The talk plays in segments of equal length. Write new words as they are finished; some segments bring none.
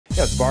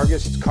Yeah, it's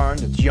Vargas, it's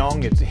Carnes, it's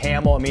Young, it's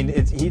Hammel. I mean,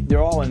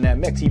 they're all in that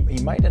mix. He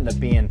might end up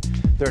being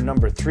their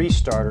number 3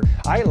 starter.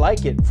 I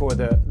like it for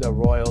the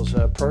Royals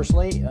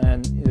personally,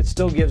 and it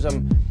still gives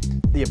them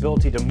the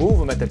ability to move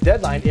them at the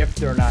deadline if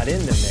they're not in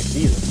the mix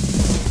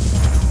either.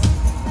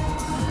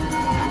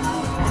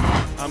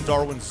 I'm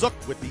Darwin Zook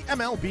with the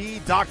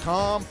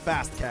MLB.com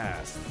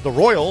FastCast. The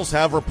Royals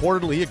have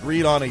reportedly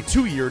agreed on a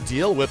 2-year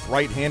deal with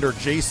right-hander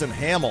Jason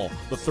Hammel.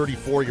 The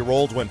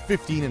 34-year-old went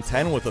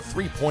 15-10 with a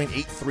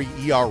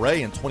 3.83 ERA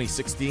in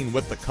 2016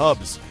 with the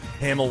Cubs.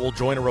 Hammel will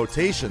join a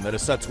rotation that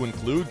is set to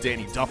include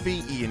Danny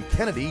Duffy, Ian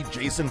Kennedy,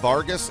 Jason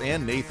Vargas,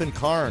 and Nathan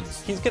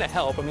Carnes. He's going to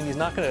help. I mean, he's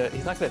not going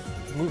to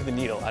move the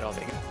needle, I don't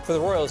think. For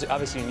the Royals,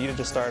 obviously you needed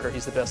a starter.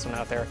 He's the best one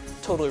out there.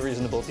 Totally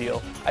reasonable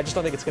deal. I just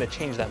don't think it's going to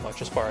change that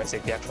much as far as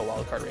the actual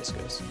wild card race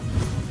goes.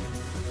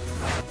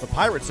 The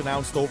Pirates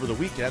announced over the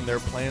weekend their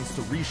plans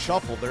to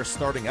reshuffle their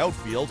starting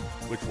outfield,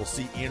 which will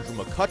see Andrew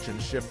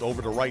McCutchen shift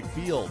over to right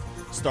field.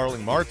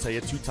 Starling Marte, a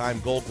 2-time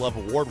Gold Glove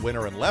Award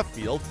winner in left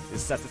field,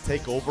 is set to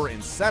take over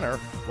in center,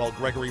 while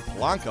Gregory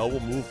Polanco will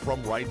move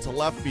from right to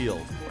left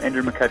field.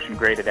 Andrew McCutchen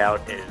graded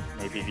out as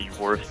maybe the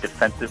worst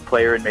defensive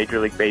player in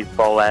Major League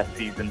Baseball last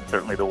season,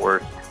 certainly the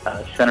worst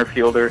center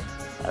fielder.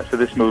 So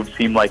this move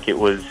seemed like it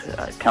was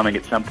coming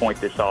at some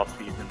point this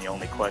offseason. The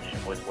only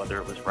question was whether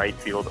it was right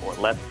field or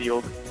left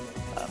field.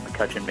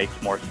 McCutchen makes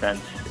more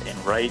sense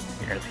in right.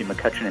 You're going to see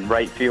McCutchen in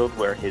right field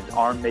where his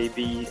arm may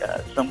be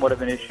somewhat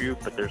of an issue,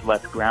 but there's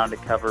less ground to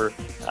cover,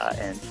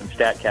 and some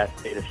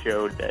StatCast data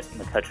showed that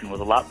McCutchen was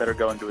a lot better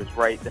going to his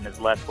right than his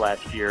left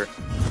last year.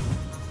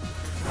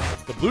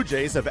 The Blue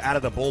Jays have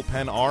added a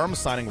bullpen arm,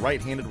 signing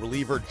right-handed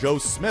reliever Joe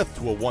Smith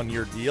to a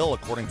 1-year deal,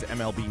 according to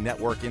MLB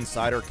Network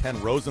insider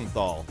Ken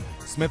Rosenthal.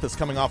 Smith is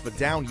coming off a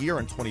down year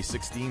in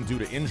 2016 due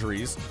to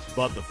injuries,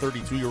 but the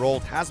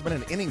 32-year-old has been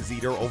an innings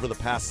eater over the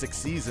past 6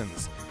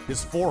 seasons.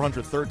 His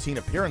 413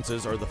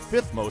 appearances are the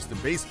 5th most in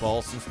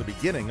baseball since the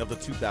beginning of the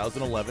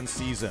 2011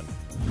 season.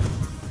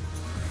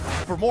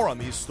 For more on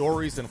these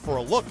stories and for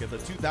a look at the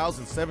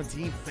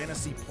 2017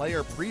 Fantasy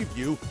Player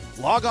Preview,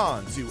 log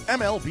on to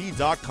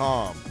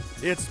MLB.com.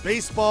 It's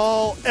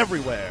baseball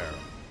everywhere.